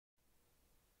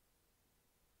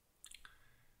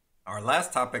Our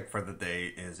last topic for the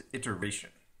day is iteration.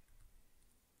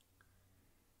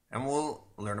 And we'll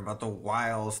learn about the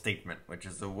while statement, which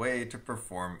is the way to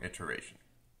perform iteration.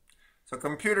 So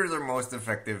computers are most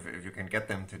effective if you can get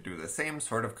them to do the same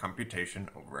sort of computation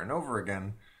over and over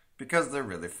again because they're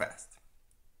really fast.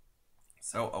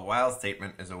 So a while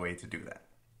statement is a way to do that.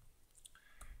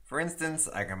 For instance,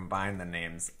 I combine the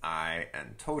names I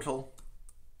and total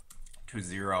to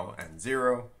 0 and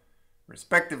 0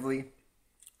 respectively.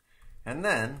 And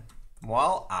then,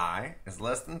 while I is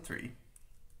less than 3,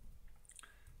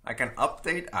 I can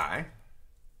update I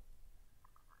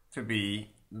to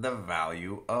be the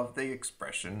value of the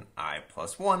expression I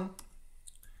plus 1,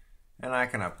 and I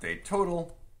can update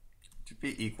total to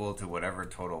be equal to whatever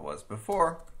total was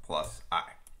before plus I.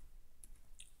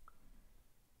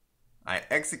 I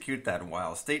execute that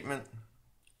while statement,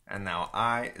 and now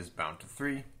I is bound to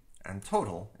 3, and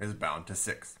total is bound to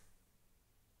 6.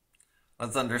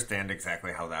 Let's understand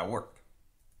exactly how that worked.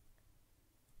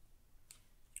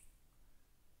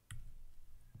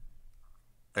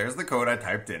 There's the code I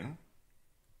typed in.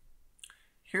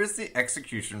 Here's the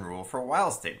execution rule for while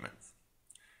statements.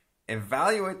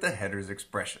 Evaluate the header's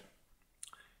expression.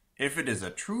 If it is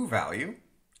a true value,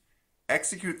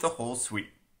 execute the whole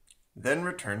suite, then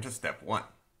return to step 1.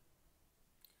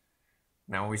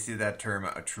 Now we see that term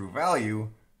a true value,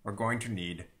 we're going to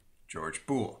need George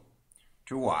Boole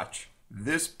to watch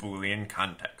this Boolean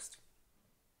context.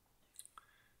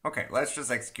 Okay, let's just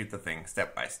execute the thing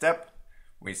step by step.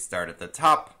 We start at the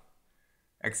top,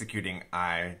 executing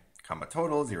I,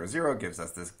 total, 0, 0 gives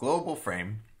us this global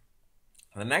frame.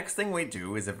 The next thing we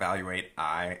do is evaluate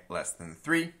I less than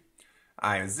 3.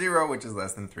 I is 0, which is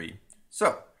less than 3.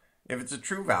 So, if it's a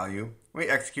true value, we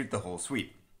execute the whole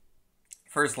suite.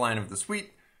 First line of the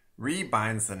suite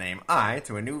rebinds the name I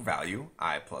to a new value,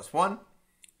 I plus 1.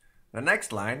 The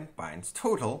next line binds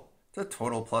total to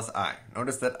total plus I.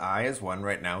 Notice that I is 1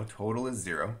 right now, total is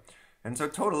 0, and so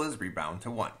total is rebound to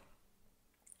 1.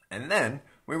 And then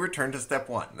we return to step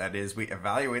 1, that is, we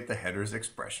evaluate the header's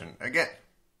expression again.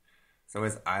 So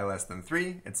is I less than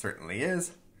 3? It certainly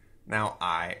is. Now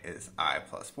I is I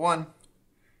plus 1,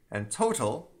 and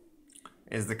total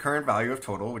is the current value of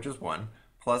total, which is 1,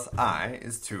 plus I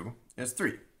is 2, is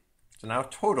 3. So now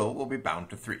total will be bound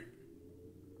to 3.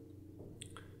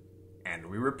 And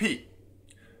we repeat.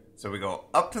 So we go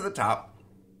up to the top.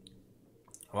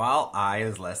 While I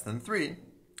is less than 3,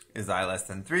 is I less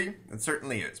than 3? It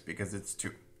certainly is, because it's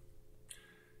 2.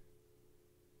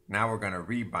 Now we're going to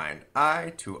rebind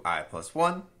I to I plus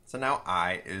 1, so now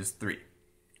I is 3.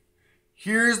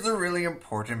 Here's the really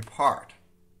important part.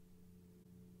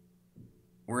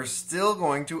 We're still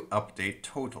going to update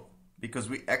total, because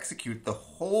we execute the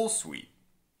whole suite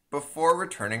before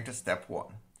returning to step 1,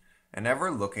 and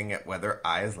ever looking at whether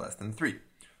I is less than 3.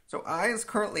 So I is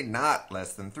currently not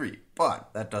less than 3,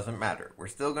 but that doesn't matter. We're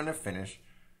still going to finish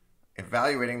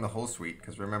evaluating the whole suite,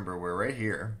 because remember, we're right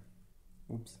here.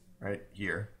 Oops, right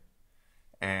here.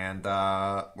 And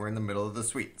we're in the middle of the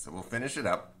suite, so we'll finish it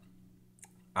up.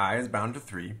 I is bound to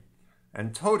 3,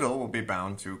 and total will be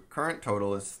bound to current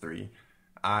total is 3.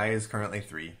 I is currently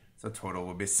 3, so total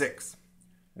will be 6.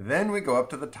 Then we go up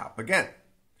to the top again,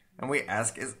 and we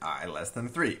ask, is I less than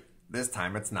 3? This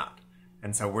time it's not,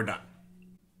 and so we're done.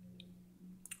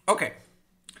 Okay,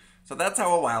 so that's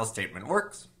how a while statement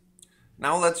works.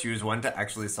 Now let's use one to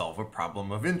actually solve a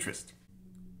problem of interest.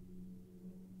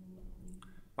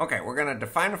 Okay, we're going to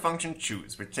define a function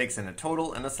choose, which takes in a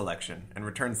total and a selection, and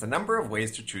returns the number of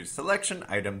ways to choose selection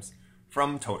items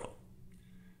from total.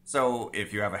 So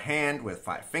if you have a hand with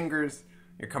 5 fingers,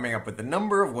 you're coming up with the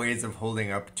number of ways of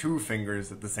holding up 2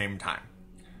 fingers at the same time,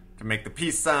 to make the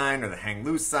peace sign or the hang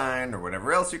loose sign or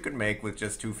whatever else you could make with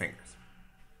just 2 fingers.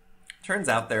 Turns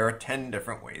out there are 10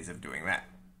 different ways of doing that.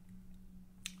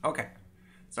 Okay,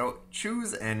 so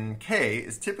choose nk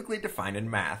is typically defined in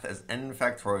math as n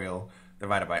factorial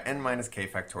divided by n minus k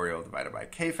factorial divided by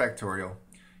k factorial.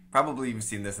 Probably you've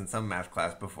seen this in some math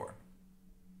class before.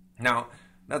 Now,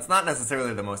 that's not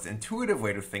necessarily the most intuitive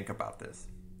way to think about this.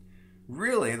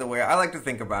 Really, the way I like to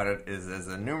think about it is as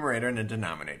a numerator and a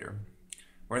denominator,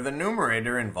 where the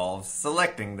numerator involves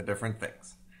selecting the different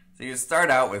things. So you start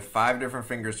out with 5 different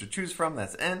fingers to choose from,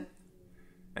 that's n,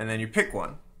 and then you pick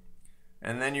one,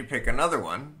 and then you pick another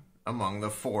one among the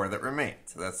 4 that remain.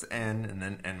 So that's n, and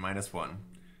then n minus 1.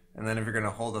 And then if you're going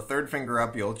to hold a 3rd finger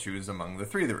up, you'll choose among the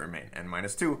 3 that remain, n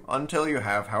minus 2, until you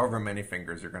have however many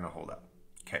fingers you're going to hold up,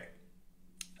 k.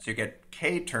 So you get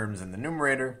k terms in the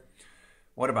numerator.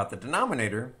 What about the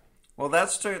denominator? Well,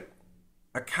 that's to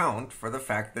account for the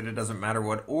fact that it doesn't matter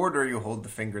what order you hold the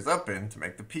fingers up in to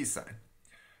make the peace sign.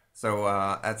 So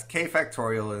as k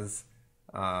factorial is,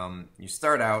 you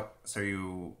start out, so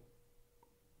you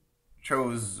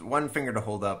chose one finger to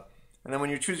hold up, and then when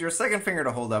you choose your second finger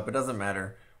to hold up, it doesn't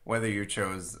matter whether you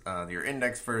chose your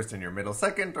index first and your middle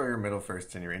second, or your middle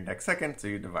first and your index second, so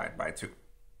you divide by 2.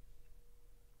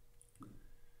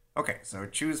 Okay, so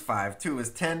choose 5, 2 is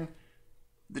 10.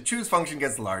 The choose function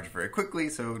gets large very quickly,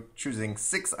 so choosing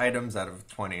 6 items out of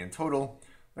 20 in total,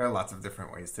 there are lots of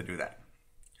different ways to do that.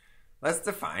 Let's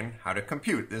define how to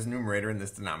compute this numerator and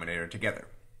this denominator together.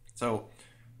 So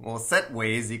we'll set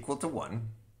ways equal to 1.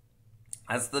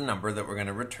 That's the number that we're going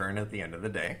to return at the end of the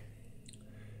day.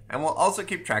 And we'll also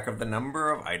keep track of the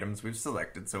number of items we've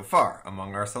selected so far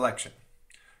among our selection.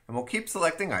 And we'll keep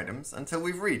selecting items until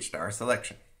we've reached our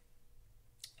selection.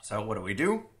 So what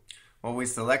do? Well, we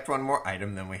select one more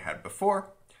item than we had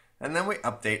before, and then we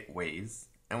update ways,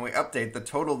 and we update the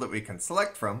total that we can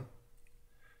select from.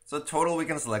 So the total we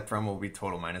can select from will be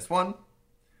total minus 1,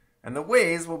 and the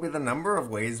ways will be the number of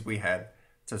ways we had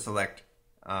to select,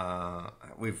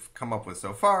 we've come up with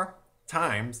so far,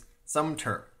 times some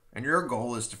term. And your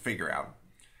goal is to figure out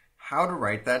how to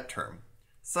write that term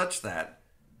such that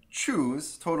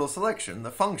choose total selection,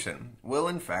 the function, will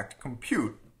in fact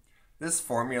compute this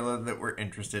formula that we're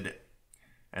interested in,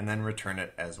 and then return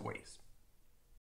it as ways.